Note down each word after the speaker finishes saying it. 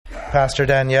Pastor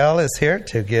Danielle is here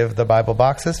to give the Bible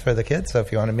boxes for the kids, so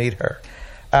if you want to meet her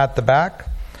at the back.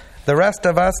 The rest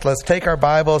of us, let's take our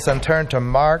Bibles and turn to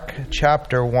Mark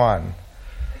chapter 1.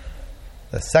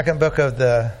 The second book of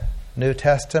the New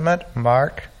Testament,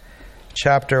 Mark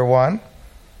chapter 1.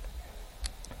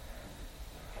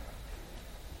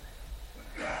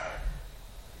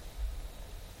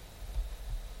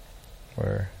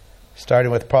 We're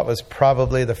starting with what was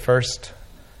probably the first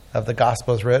of the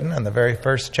Gospels written and the very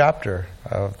first chapter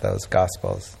of those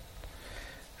Gospels.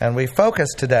 And we focus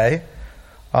today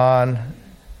on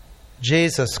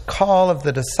Jesus' call of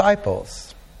the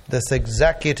disciples, this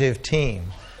executive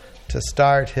team, to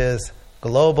start his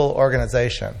global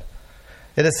organization.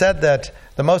 It is said that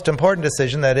the most important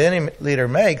decision that any leader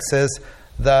makes is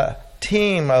the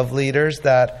team of leaders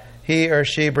that he or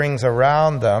she brings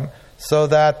around them so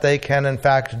that they can, in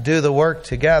fact, do the work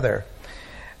together.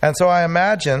 And so I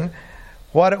imagine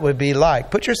what it would be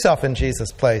like. Put yourself in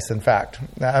Jesus' place, in fact.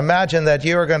 Now, imagine that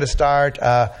you are going to start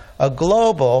a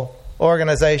global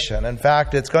organization. In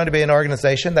fact, it's going to be an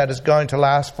organization that is going to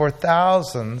last for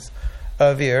thousands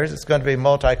of years. It's going to be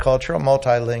multicultural,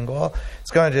 multilingual.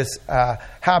 It's going to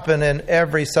happen in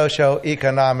every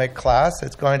socio-economic class.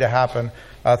 It's going to happen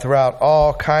throughout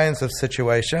all kinds of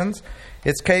situations.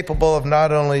 It's capable of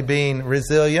not only being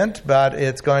resilient, but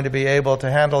it's going to be able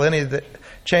to handle any of the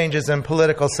changes in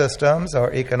political systems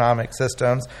or economic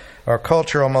systems or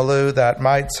cultural milieu that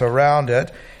might surround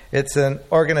it. It's an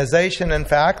organization, in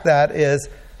fact, that is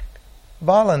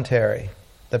voluntary.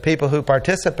 The people who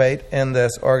participate in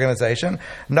this organization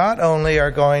not only are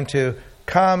going to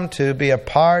come to be a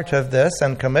part of this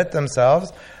and commit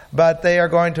themselves, but they are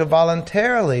going to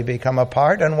voluntarily become a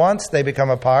part. And once they become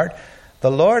a part,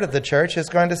 the Lord of the church is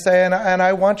going to say, and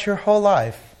I want your whole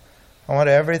life. I want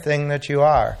everything that you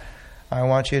are. I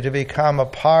want you to become a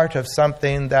part of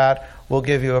something that will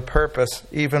give you a purpose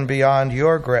even beyond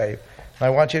your grave.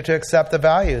 I want you to accept the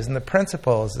values and the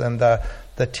principles and the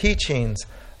teachings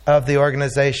of the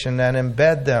organization and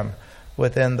embed them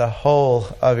within the whole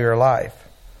of your life.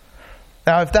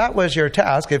 Now, if that was your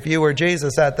task, if you were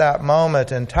Jesus at that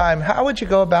moment in time, how would you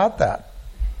go about that?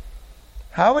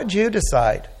 How would you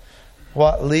decide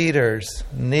what leaders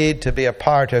need to be a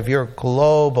part of your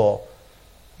global,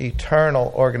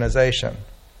 eternal organization?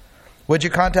 Would you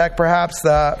contact perhaps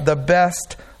the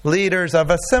best leaders of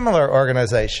a similar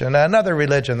organization, another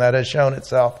religion that has shown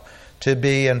itself to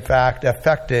be, in fact,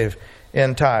 effective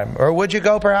in time? Or would you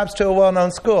go perhaps to a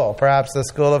well-known school, perhaps the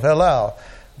School of Hillel,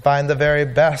 find the very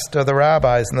best of the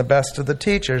rabbis and the best of the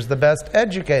teachers, the best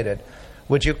educated?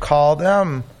 Would you call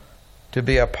them to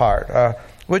be a part?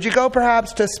 Would you go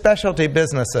perhaps to specialty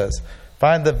businesses,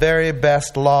 find the very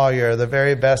best lawyer, the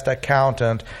very best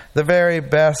accountant, the very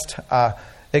best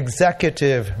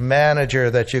executive manager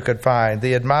that you could find,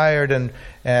 the admired and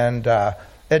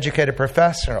educated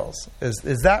professionals?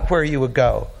 Is that where you would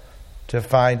go to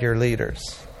find your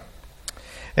leaders?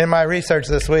 In my research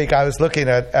this week, I was looking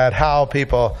at how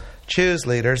people choose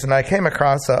leaders, and I came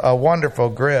across a wonderful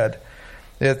grid.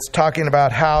 It's talking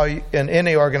about how, in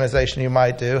any organization you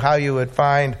might do, how you would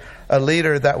find a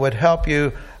leader that would help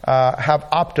you have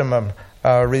optimum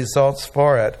results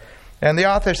for it. And the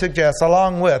author suggests,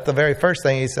 along with, the very first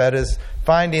thing he said is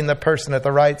finding the person at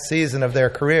the right season of their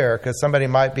career, because somebody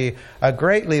might be a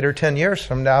great leader 10 years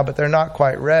from now, but they're not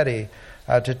quite ready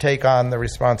to take on the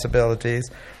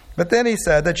responsibilities. But then he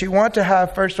said that you want to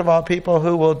have, first of all, people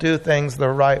who will do things the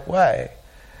right way.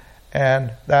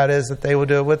 And that is that they will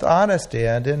do it with honesty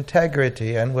and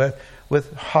integrity and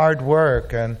with hard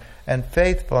work and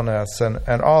faithfulness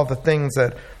and all the things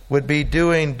that would be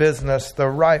doing business the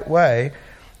right way,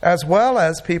 as well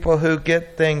as people who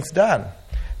get things done,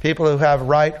 people who have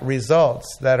right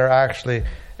results that are actually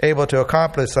able to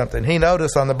accomplish something. He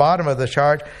noticed on the bottom of the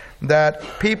chart that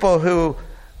people who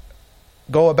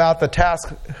go about the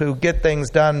task, who get things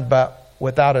done but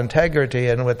without integrity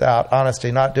and without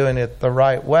honesty, not doing it the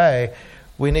right way,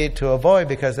 we need to avoid,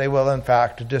 because they will in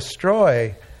fact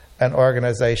destroy an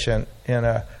organization in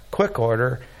a quick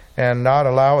order and not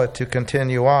allow it to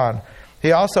continue on.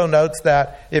 He also notes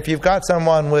that if you've got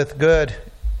someone with good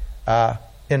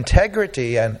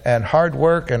integrity and hard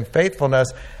work and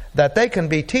faithfulness, that they can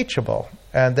be teachable.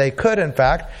 And they could, in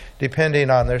fact, depending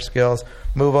on their skills,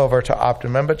 move over to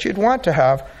optimum. But you'd want to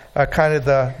have kind of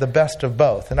the best of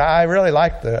both. And I really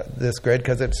like this grid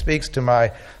because it speaks to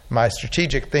my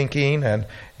strategic thinking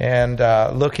and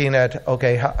looking at,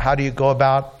 okay, how do you go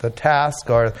about the task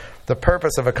or the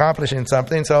purpose of accomplishing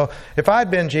something? So if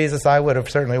I'd been Jesus, I would have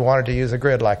certainly wanted to use a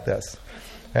grid like this.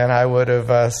 And I would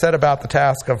have set about the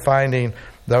task of finding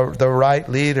the right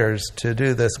leaders to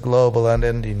do this global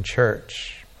unending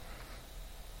church.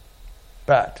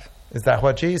 But is that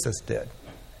what Jesus did?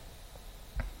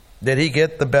 Did he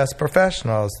get the best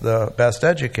professionals, the best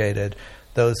educated,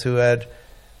 those who had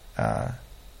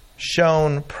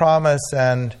shown promise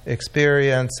and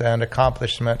experience and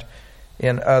accomplishment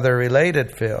in other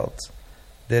related fields?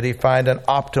 Did he find an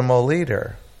optimal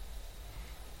leader?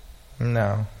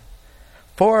 No.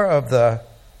 4 of the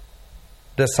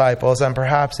disciples, and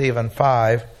perhaps even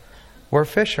 5, were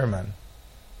fishermen.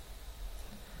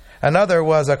 Another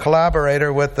was a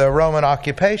collaborator with the Roman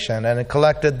occupation and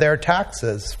collected their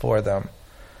taxes for them.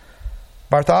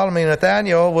 Bartholomew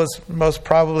Nathaniel was most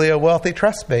probably a wealthy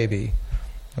trust baby.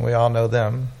 We all know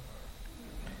them.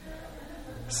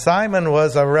 Simon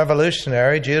was a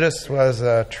revolutionary. Judas was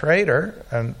a traitor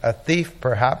and a thief,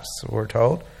 perhaps, we're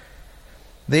told.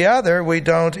 The other, we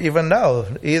don't even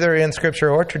know, either in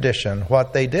Scripture or tradition,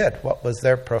 what they did, what was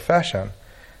their profession.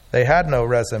 They had no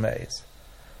resumes.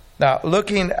 Now,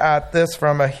 looking at this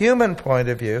from a human point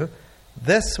of view,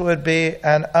 this would be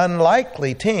an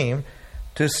unlikely team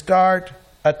to start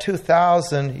a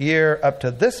 2,000-year, up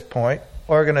to this point,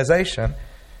 organization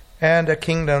and a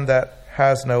kingdom that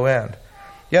has no end.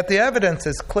 Yet the evidence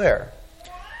is clear.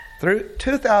 Through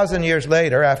 2,000 years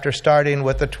later, after starting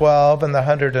with the 12 and the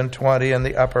 120 in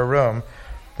the upper room,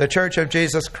 the Church of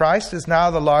Jesus Christ is now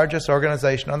the largest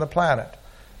organization on the planet,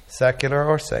 secular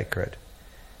or sacred.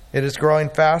 It is growing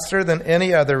faster than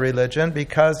any other religion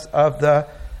because of the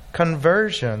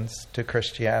conversions to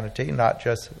Christianity, not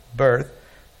just birth,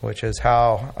 which is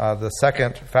how the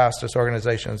second fastest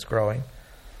organization is growing.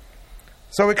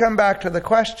 So we come back to the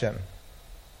question,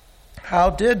 how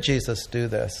did Jesus do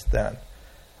this then?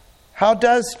 How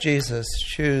does Jesus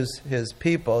choose his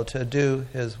people to do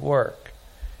his work?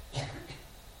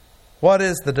 What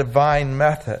is the divine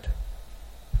method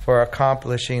for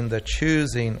accomplishing the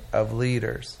choosing of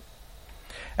leaders?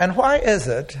 And why is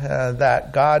it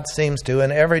that God seems to,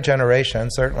 in every generation,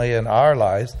 certainly in our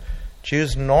lives,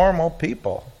 choose normal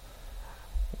people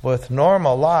with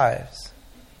normal lives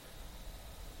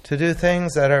to do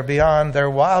things that are beyond their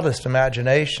wildest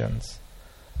imaginations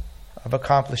of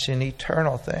accomplishing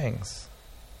eternal things?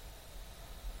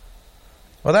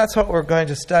 Well, that's what we're going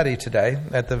to study today.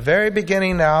 At the very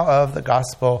beginning now of the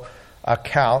gospel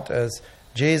account, as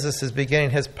Jesus is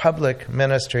beginning his public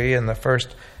ministry in the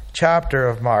first chapter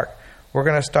of Mark, we're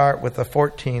going to start with the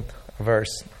 14th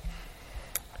verse,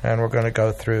 and we're going to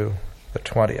go through the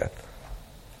 20th.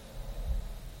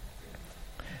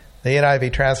 The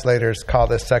NIV translators call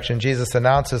this section, Jesus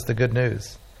announces the good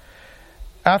news.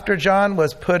 After John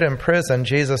was put in prison,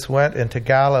 Jesus went into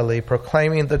Galilee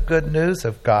proclaiming the good news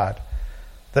of God.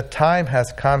 The time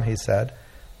has come, he said.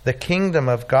 The kingdom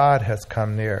of God has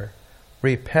come near.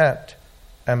 Repent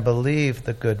and believe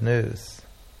the good news.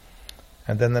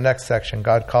 And then the next section,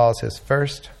 God calls his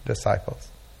first disciples.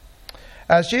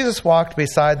 As Jesus walked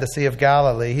beside the Sea of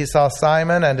Galilee, he saw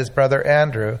Simon and his brother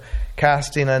Andrew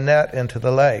casting a net into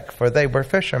the lake, for they were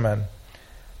fishermen.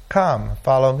 Come,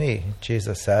 follow me,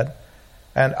 Jesus said,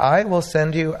 and I will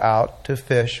send you out to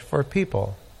fish for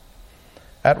people.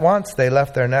 At once they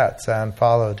left their nets and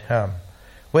followed him.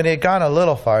 When he had gone a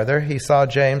little farther, he saw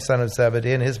James, son of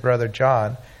Zebedee, and his brother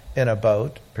John in a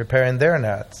boat, preparing their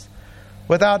nets.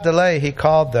 Without delay he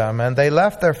called them, and they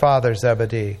left their father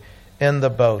Zebedee in the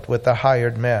boat with the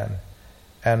hired men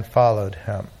and followed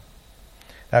him.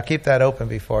 Now keep that open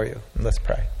before you, and let's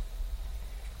pray.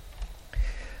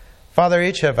 Father,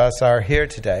 each of us are here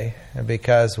today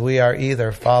because we are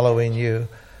either following you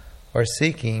or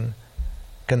seeking,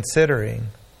 considering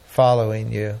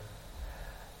following you.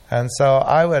 And so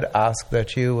I would ask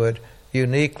that you would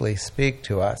uniquely speak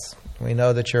to us. We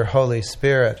know that your Holy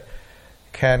Spirit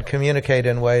can communicate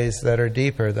in ways that are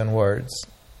deeper than words.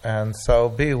 And so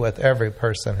be with every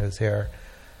person who's here.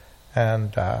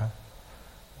 And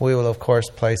we will, of course,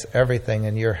 place everything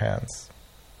in your hands.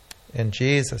 In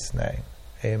Jesus' name,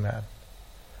 amen.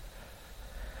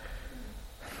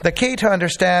 The key to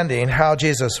understanding how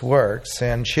Jesus works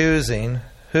and choosing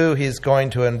who he's going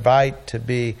to invite to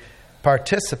be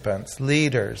participants,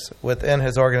 leaders within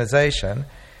his organization,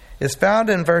 is found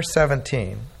in verse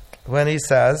 17, when he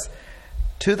says,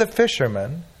 to the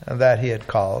fishermen that he had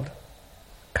called,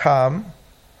 come,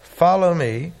 follow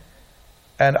me,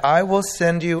 and I will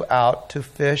send you out to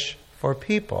fish for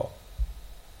people.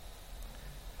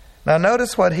 Now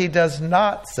notice what he does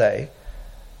not say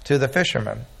to the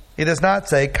fishermen. He does not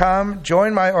say, come,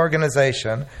 join my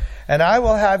organization, and I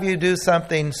will have you do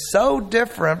something so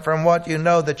different from what you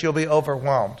know that you'll be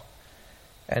overwhelmed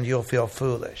and you'll feel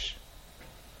foolish.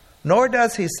 Nor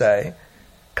does he say,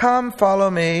 come, follow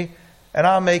me, and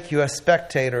I'll make you a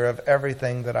spectator of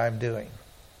everything that I'm doing.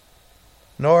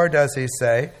 Nor does he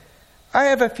say, I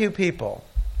have a few people.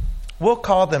 We'll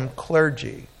call them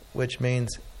clergy, which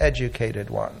means educated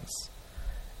ones.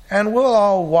 And we'll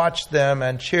all watch them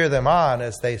and cheer them on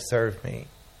as they serve me.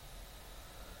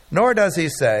 Nor does he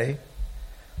say,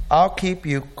 I'll keep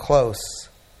you close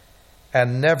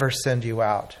and never send you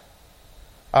out.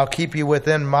 I'll keep you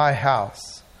within my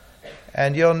house,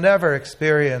 and you'll never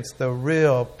experience the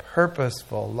real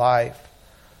purposeful life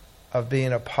of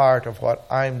being a part of what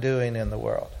I'm doing in the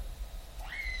world.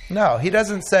 No, he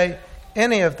doesn't say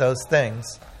any of those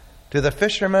things to the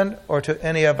fisherman or to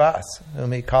any of us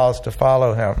whom he calls to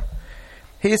follow him.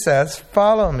 He says,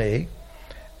 follow me,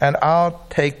 and I'll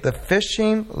take the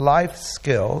fishing life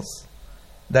skills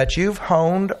that you've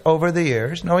honed over the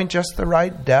years, knowing just the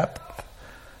right depth,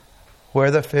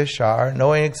 where the fish are,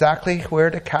 knowing exactly where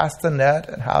to cast the net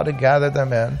and how to gather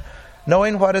them in,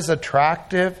 knowing what is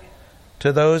attractive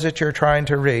to those that you're trying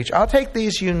to reach. I'll take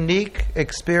these unique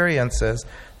experiences,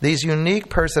 these unique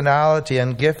personality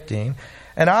and gifting,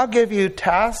 and I'll give you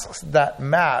tasks that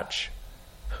match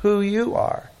who you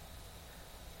are,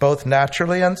 both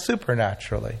naturally and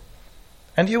supernaturally.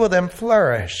 And you will then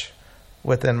flourish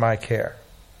within my care.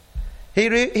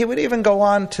 He would even go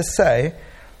on to say,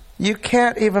 you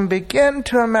can't even begin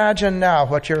to imagine now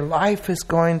what your life is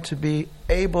going to be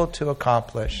able to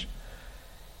accomplish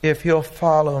if you'll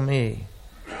follow me.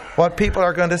 What people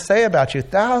are going to say about you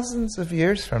thousands of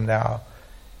years from now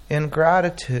in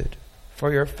gratitude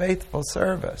for your faithful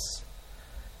service,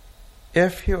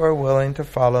 if you are willing to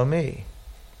follow me.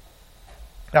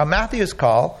 Now, Matthew's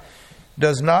call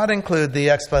does not include the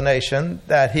explanation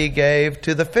that he gave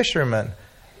to the fishermen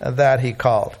that he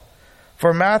called.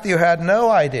 For Matthew had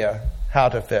no idea how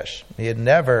to fish. He had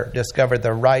never discovered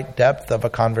the right depth of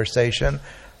a conversation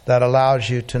that allows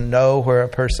you to know where a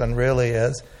person really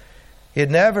is. He had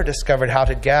never discovered how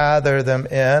to gather them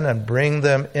in and bring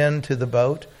them into the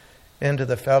boat, into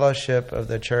the fellowship of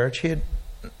the church. He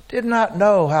did not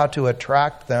know how to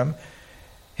attract them.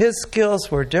 His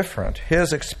skills were different.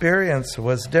 His experience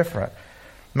was different.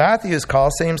 Matthew's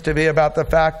call seems to be about the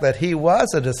fact that he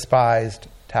was a despised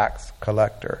tax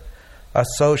collector, a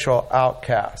social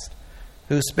outcast,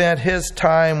 who spent his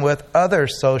time with other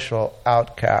social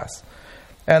outcasts,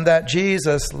 and that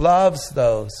Jesus loves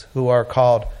those who are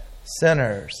called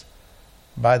sinners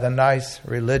by the nice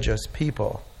religious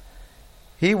people.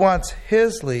 He wants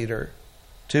his leader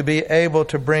to be able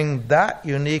to bring that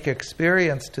unique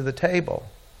experience to the table,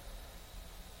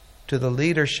 to the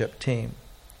leadership team,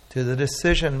 to the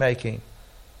decision-making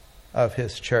of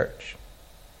his church.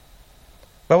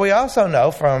 But we also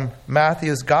know from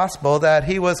Matthew's gospel that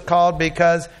he was called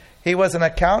because he was an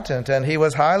accountant and he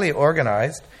was highly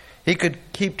organized. He could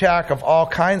keep track of all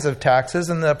kinds of taxes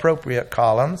in the appropriate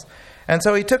columns. And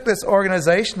so he took this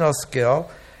organizational skill,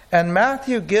 and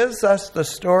Matthew gives us the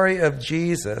story of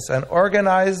Jesus and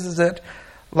organizes it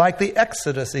like the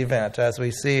Exodus event, as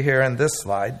we see here in this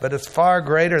slide, but it's far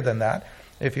greater than that.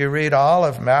 If you read all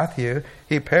of Matthew,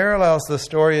 he parallels the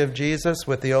story of Jesus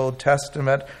with the Old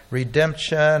Testament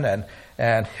redemption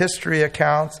and history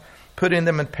accounts, putting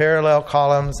them in parallel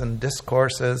columns and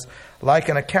discourses like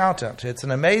an accountant. It's an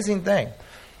amazing thing.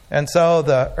 And so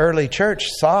the early church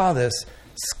saw this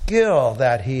skill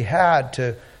that he had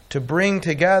to bring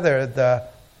together the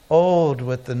old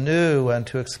with the new and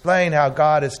to explain how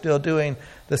God is still doing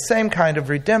the same kind of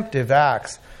redemptive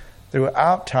acts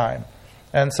throughout time.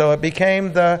 And so it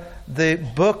became the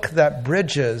book that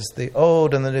bridges the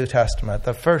Old and the New Testament,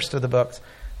 the first of the books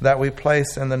that we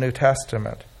place in the New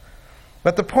Testament.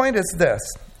 But the point is this: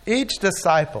 each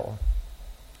disciple,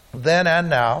 then and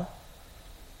now,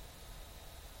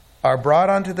 are brought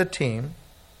onto the team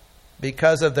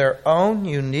because of their own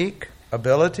unique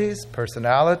abilities,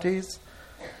 personalities,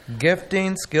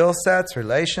 gifting, skill sets,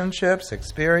 relationships,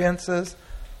 experiences,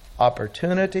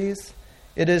 opportunities.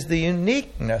 It is the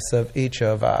uniqueness of each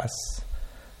of us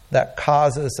that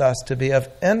causes us to be of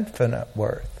infinite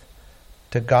worth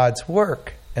to God's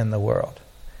work in the world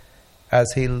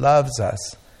as He loves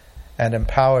us and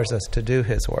empowers us to do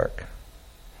His work.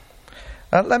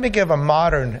 Let me give a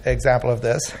modern example of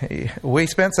this. We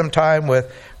spent some time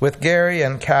with Gary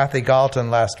and Kathy Galton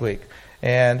last week,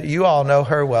 and you all know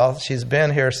her well. She's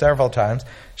been here several times.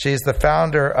 She's the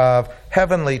founder of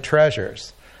Heavenly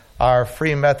Treasures, our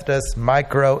Free Methodist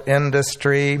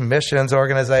micro-industry missions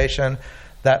organization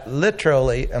that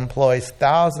literally employs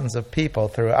thousands of people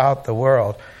throughout the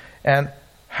world and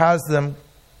has them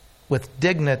with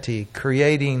dignity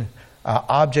creating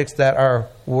objects that are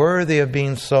worthy of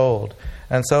being sold.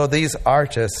 And so these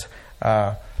artists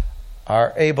are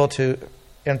able to,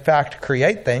 in fact,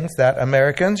 create things that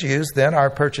Americans use then our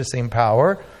purchasing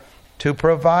power to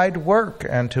provide work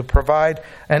and to provide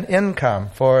an income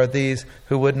for these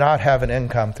who would not have an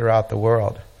income throughout the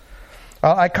world.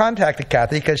 Well, I contacted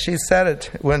Kathy because she said it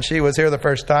when she was here the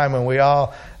first time, and we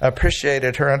all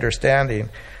appreciated her understanding,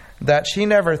 that she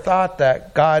never thought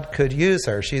that God could use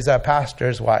her. She's a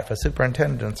pastor's wife, a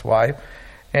superintendent's wife,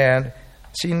 and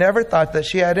she never thought that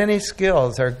she had any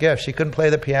skills or gifts. She couldn't play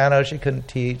the piano, she couldn't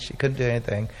teach, she couldn't do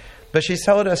anything. But she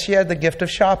told us she had the gift of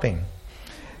shopping,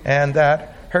 and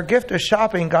that her gift of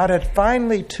shopping God had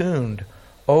finely tuned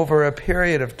over a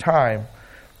period of time.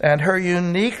 And her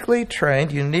uniquely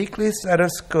trained, uniquely set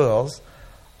of skills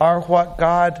are what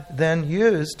God then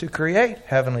used to create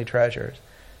heavenly treasures.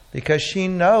 Because she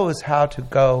knows how to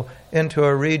go into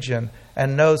a region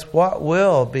and knows what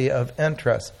will be of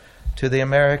interest to the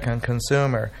American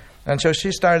consumer. And so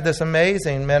she started this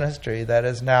amazing ministry that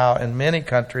is now in many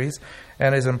countries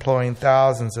and is employing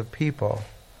thousands of people.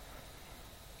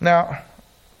 Now,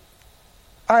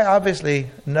 I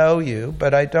obviously know you,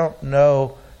 but I don't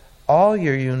know all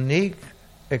your unique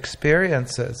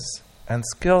experiences and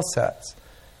skill sets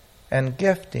and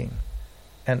gifting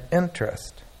and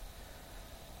interest.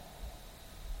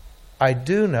 I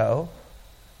do know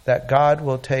that God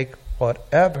will take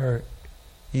whatever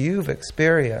you've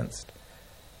experienced,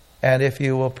 and if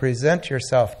you will present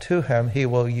yourself to Him, He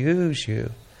will use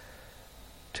you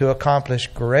to accomplish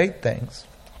great things,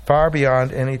 far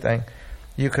beyond anything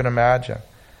you can imagine.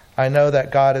 I know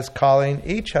that God is calling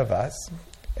each of us,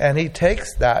 and He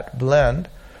takes that blend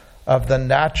of the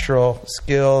natural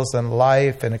skills and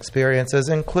life and experiences,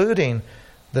 including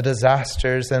the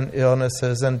disasters and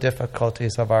illnesses and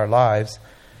difficulties of our lives,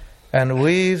 and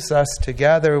weaves us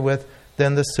together with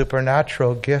then the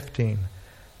supernatural gifting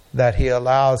that He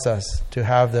allows us to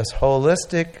have this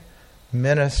holistic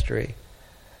ministry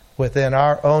within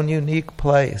our own unique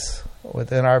place,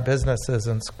 within our businesses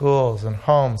and schools and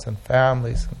homes and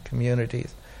families and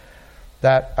communities,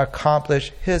 that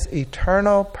accomplish His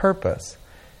eternal purpose.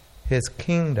 His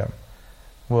kingdom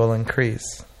will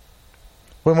increase.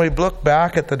 When we look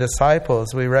back at the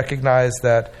disciples, we recognize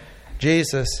that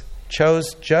Jesus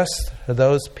chose just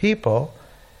those people,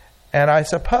 and I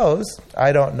suppose,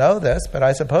 I don't know this, but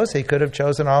I suppose He could have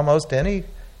chosen almost any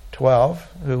 12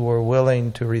 who were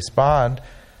willing to respond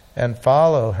and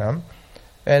follow Him,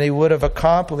 and He would have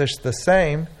accomplished the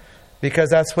same,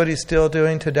 because that's what He's still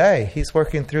doing today. He's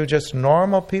working through just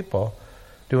normal people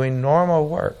doing normal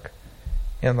work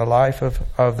in the life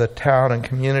of the town and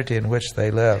community in which they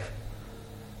live.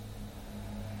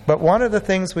 But one of the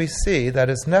things we see that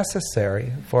is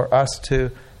necessary for us to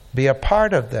be a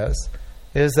part of this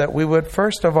is that we would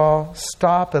first of all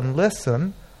stop and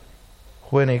listen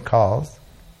when He calls,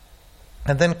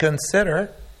 and then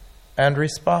consider and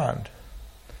respond.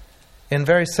 In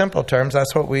very simple terms,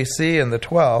 that's what we see in the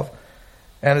 12.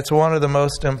 And it's one of the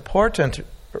most important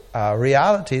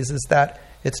realities is that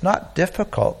it's not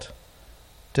difficult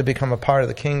to become a part of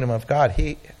the kingdom of God.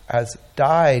 He has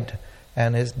died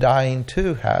and is dying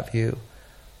to have you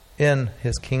in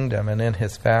His kingdom and in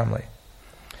His family.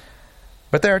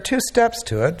 But there are 2 steps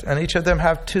to it, and each of them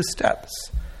have 2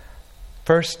 steps.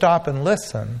 First, stop and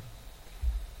listen,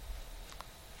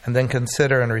 and then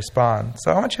consider and respond.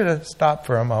 So I want you to stop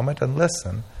for a moment and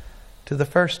listen to the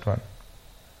first one.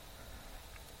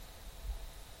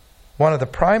 One of the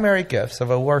primary gifts of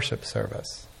a worship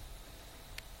service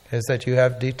is that you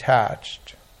have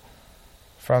detached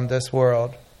from this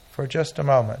world for just a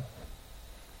moment.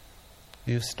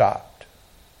 You've stopped.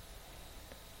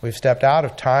 We've stepped out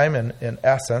of time in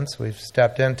essence. We've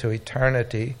stepped into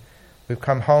eternity. We've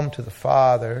come home to the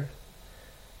Father.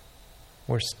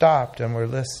 We're stopped and we're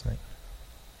listening.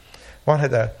 One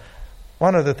of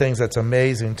the things that's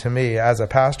amazing to me as a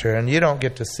pastor, and you don't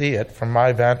get to see it from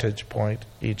my vantage point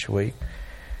each week,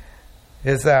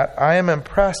 is that I am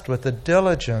impressed with the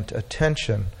diligent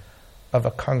attention of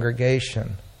a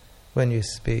congregation when you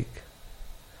speak.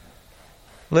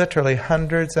 Literally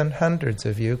hundreds and hundreds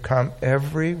of you come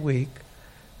every week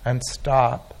and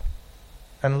stop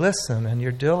and listen, and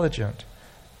you're diligent.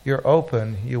 You're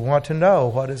open. You want to know,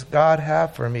 what does God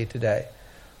have for me today?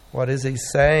 What is He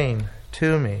saying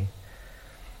to me?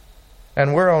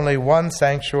 And we're only one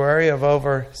sanctuary of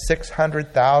over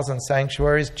 600,000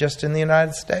 sanctuaries just in the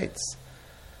United States,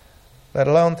 let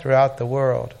alone throughout the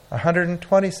world.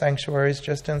 120 sanctuaries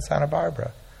just in Santa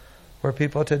Barbara, where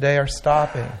people today are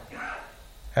stopping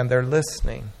and they're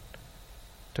listening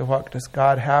to what does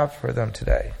God have for them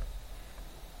today.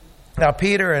 Now,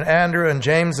 Peter and Andrew and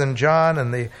James and John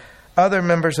and the other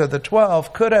members of the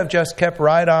 12 could have just kept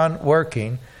right on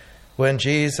working when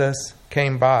Jesus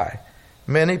came by.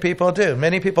 Many people do.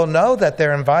 Many people know that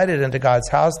they're invited into God's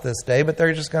house this day, but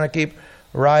they're just going to keep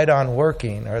right on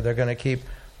working, or they're going to keep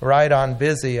right on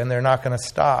busy, and they're not going to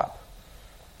stop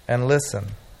and listen.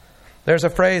 There's a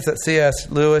phrase that C.S.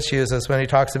 Lewis uses when he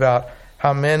talks about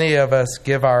how many of us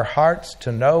give our hearts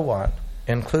to no one,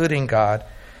 including God,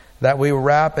 that we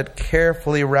wrap it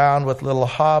carefully round with little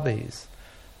hobbies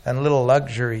and little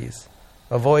luxuries,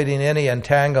 avoiding any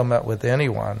entanglement with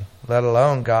anyone, let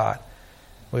alone God.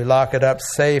 We lock it up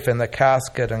safe in the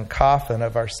casket and coffin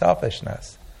of our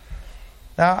selfishness.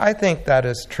 Now, I think that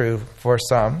is true for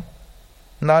some.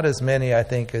 Not as many, I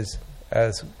think,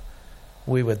 as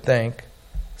we would think.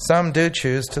 Some do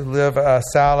choose to live a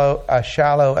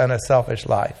shallow and a selfish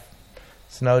life.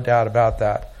 There's no doubt about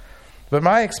that. But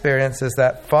my experience is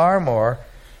that far more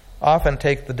often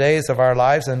take the days of our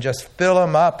lives and just fill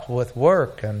them up with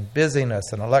work and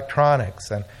busyness and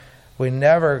electronics, and we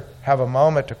never have a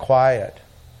moment to quiet.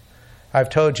 I've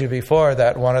told you before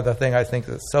that one of the things I think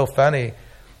that's so funny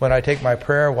when I take my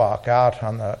prayer walk out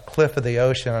on the cliff of the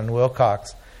ocean in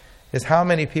Wilcox is how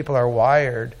many people are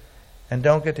wired and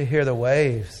don't get to hear the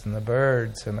waves and the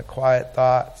birds and the quiet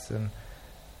thoughts, and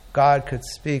God could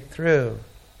speak through.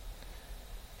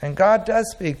 And God does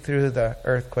speak through the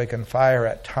earthquake and fire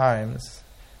at times.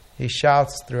 He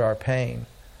shouts through our pain.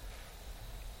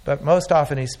 But most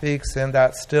often He speaks in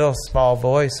that still small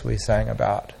voice we sang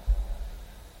about.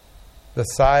 The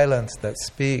silence that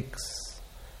speaks.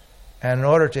 And in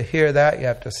order to hear that, you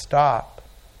have to stop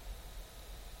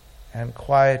and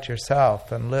quiet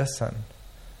yourself and listen,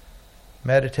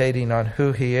 meditating on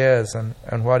who He is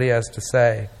and what He has to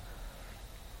say.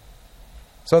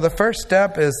 So the first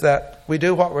step is that we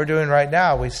do what we're doing right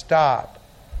now. We stop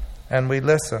and we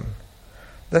listen.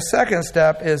 The second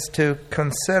step is to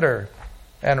consider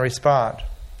and respond.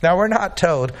 Now, we're not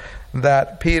told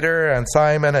that Peter and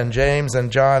Simon and James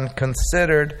and John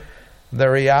considered the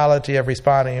reality of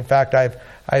responding. In fact,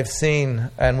 I've seen,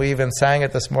 and we even sang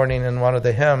it this morning in one of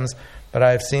the hymns, but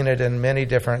I've seen it in many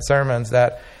different sermons,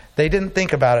 that they didn't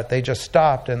think about it. They just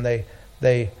stopped and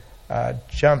they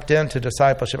jumped into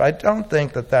discipleship. I don't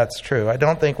think that that's true. I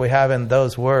don't think we have in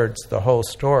those words the whole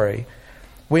story.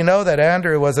 We know that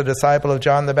Andrew was a disciple of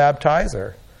John the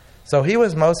Baptizer. So he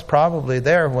was most probably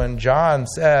there when John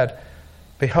said,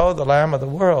 "Behold the Lamb of the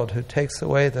world who takes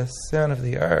away the sin of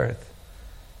the earth."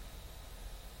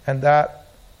 And that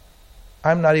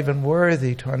I'm not even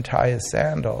worthy to untie his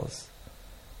sandals.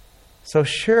 So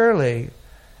surely,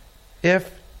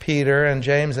 if Peter and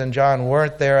James and John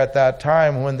weren't there at that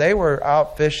time, when they were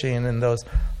out fishing in those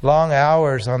long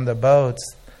hours on the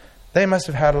boats, they must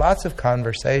have had lots of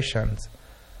conversations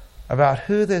about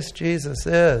who this Jesus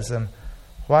is and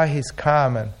why He's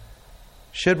come, and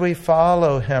should we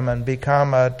follow Him and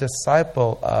become a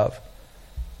disciple of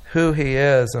who He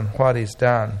is and what He's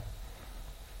done.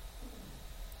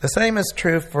 The same is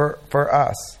true for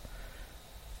us.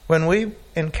 When we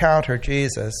encounter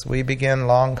Jesus, we begin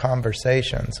long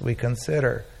conversations. We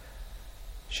consider,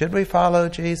 should we follow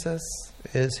Jesus?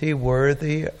 Is He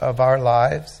worthy of our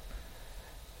lives?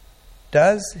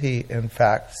 Does He, in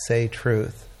fact, say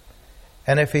truth?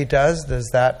 And if He does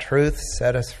that truth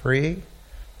set us free?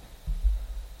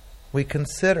 We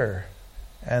consider,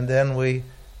 and then we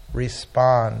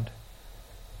respond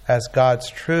as God's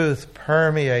truth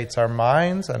permeates our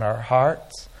minds and our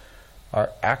hearts, our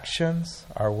actions,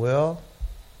 our will.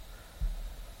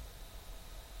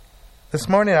 This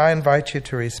morning I invite you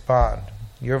to respond.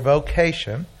 Your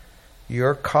vocation,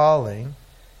 your calling,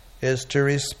 is to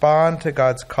respond to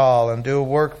God's call and do a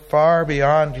work far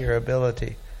beyond your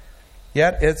ability.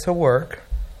 Yet it's a work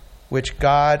which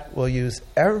God will use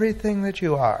everything that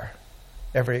you are,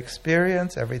 every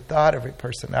experience, every thought, every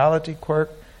personality quirk,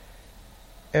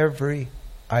 every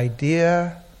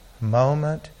idea,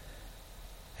 moment,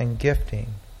 and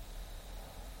gifting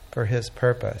for His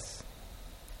purpose.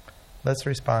 Let's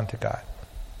respond to God.